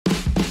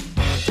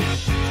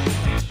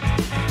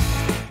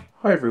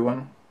Hi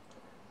everyone,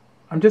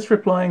 I'm just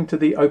replying to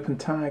the open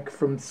tag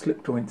from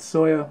Slipjoint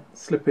Sawyer,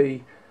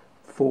 Slippy,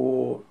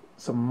 for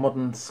some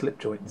modern slip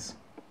joints.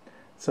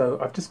 So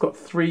I've just got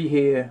three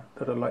here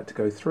that I'd like to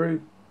go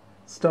through,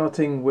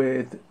 starting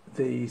with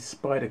the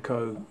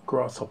Spyderco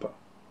Grasshopper.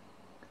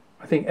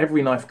 I think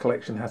every knife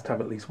collection has to have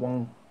at least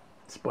one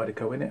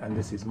Spyderco in it, and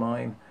this is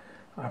mine.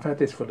 I've had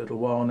this for a little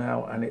while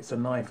now, and it's a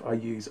knife I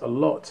use a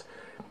lot.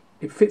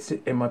 It fits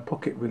it in my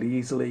pocket really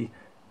easily,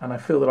 and I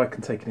feel that I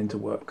can take it into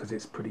work because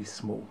it's pretty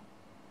small.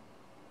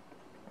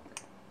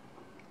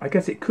 I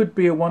guess it could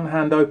be a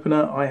one-hand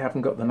opener. I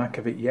haven't got the knack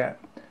of it yet,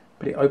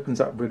 but it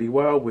opens up really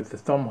well with the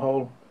thumb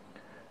hole.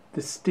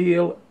 The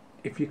steel,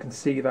 if you can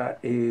see that,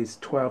 is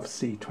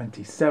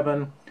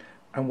 12C27,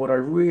 and what I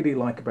really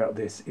like about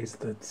this is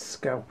the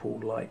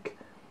scalpel-like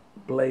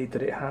blade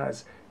that it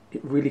has.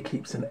 It really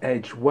keeps an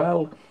edge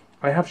well.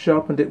 I have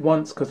sharpened it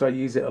once because I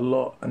use it a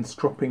lot, and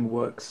stropping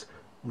works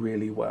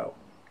really well.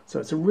 So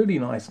it's a really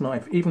nice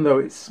knife. Even though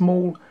it's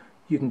small,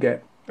 you can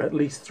get at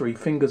least 3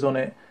 fingers on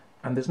it,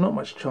 and there's not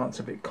much chance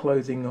of it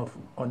closing off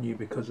on you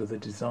because of the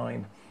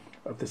design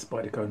of the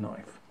Spyderco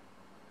knife.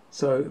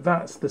 So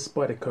that's the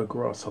Spyderco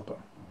Grasshopper.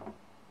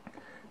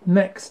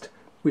 Next,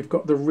 we've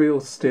got the Real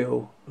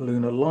Steel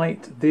Lunar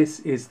Light. This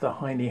is the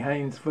Heine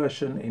Haynes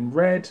version in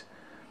red.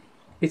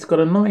 It's got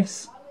a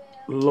nice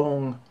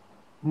long,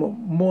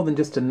 more than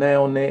just a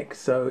nail nick,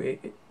 so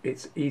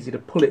it's easy to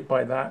pull it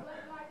by that.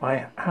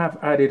 I have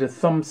added a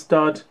thumb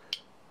stud,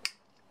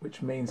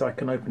 which means I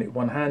can open it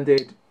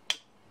one-handed.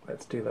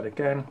 Let's do that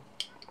again.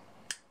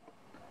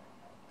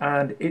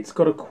 And it's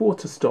got a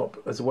quarter stop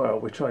as well,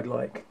 which I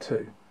like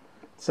too.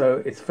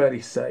 So it's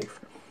fairly safe.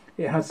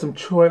 It has some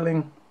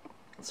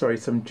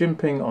some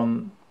jimping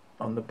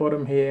on the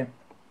bottom here,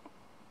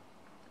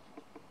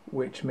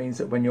 which means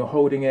that when you're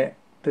holding it,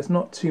 there's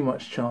not too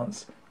much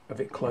chance of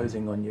it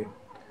closing on you.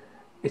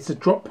 It's a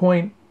drop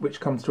point, which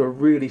comes to a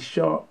really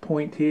sharp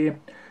point here.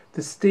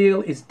 The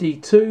steel is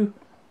D2,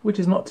 which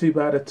is not too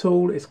bad at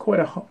all. It's quite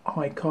a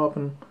high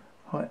carbon,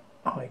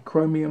 high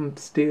chromium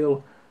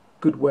steel,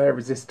 good wear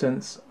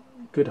resistance,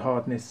 good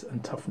hardness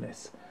and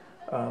toughness.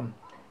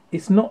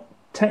 It's not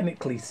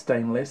technically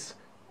stainless,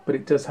 but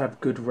it does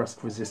have good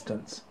rust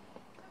resistance.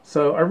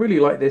 So I really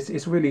like this.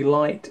 It's really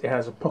light. It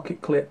has a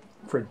pocket clip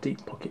for a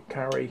deep pocket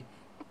carry.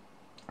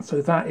 So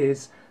that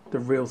is the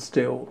Real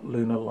Steel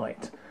Lunar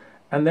Light.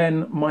 And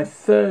then my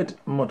third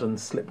modern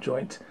slip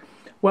joint.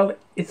 Well,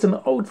 it's an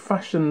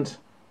old-fashioned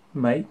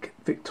make,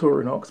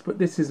 Victorinox, but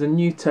this is a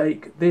new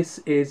take. This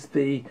is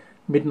the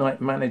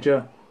Midnite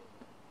Manager,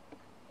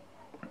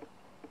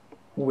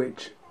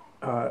 which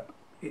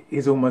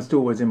is almost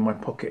always in my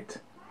pocket.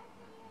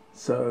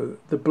 So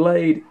the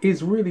blade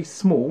is really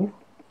small,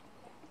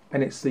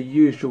 and it's the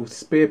usual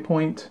spear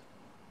point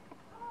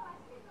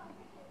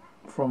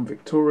from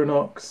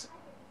Victorinox,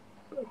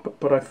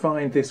 but I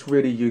find this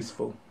really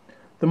useful.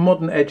 The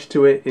modern edge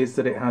to it is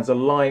that it has a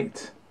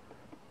light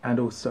and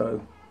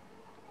also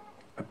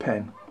a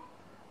pen.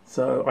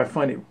 So I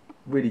find it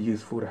really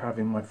useful to have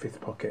in my fifth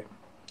pocket.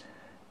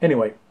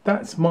 Anyway,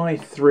 that's my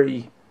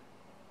 3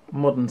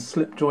 modern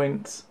slip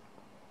joints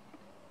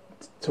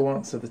to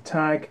answer the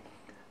tag.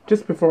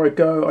 Just before I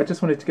go, I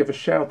just wanted to give a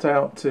shout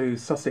out to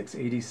Sussex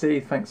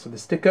EDC. Thanks for the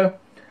sticker.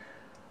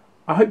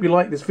 I hope you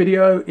liked this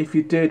video. If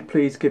you did,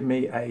 please give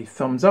me a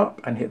thumbs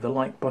up and hit the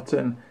like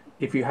button.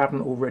 If you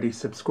haven't already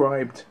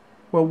subscribed,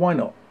 well, why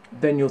not?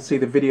 Then you'll see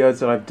the videos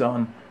that I've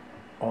done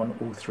on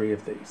all 3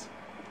 of these.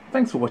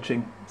 Thanks for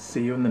watching.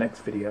 See you in the next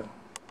video.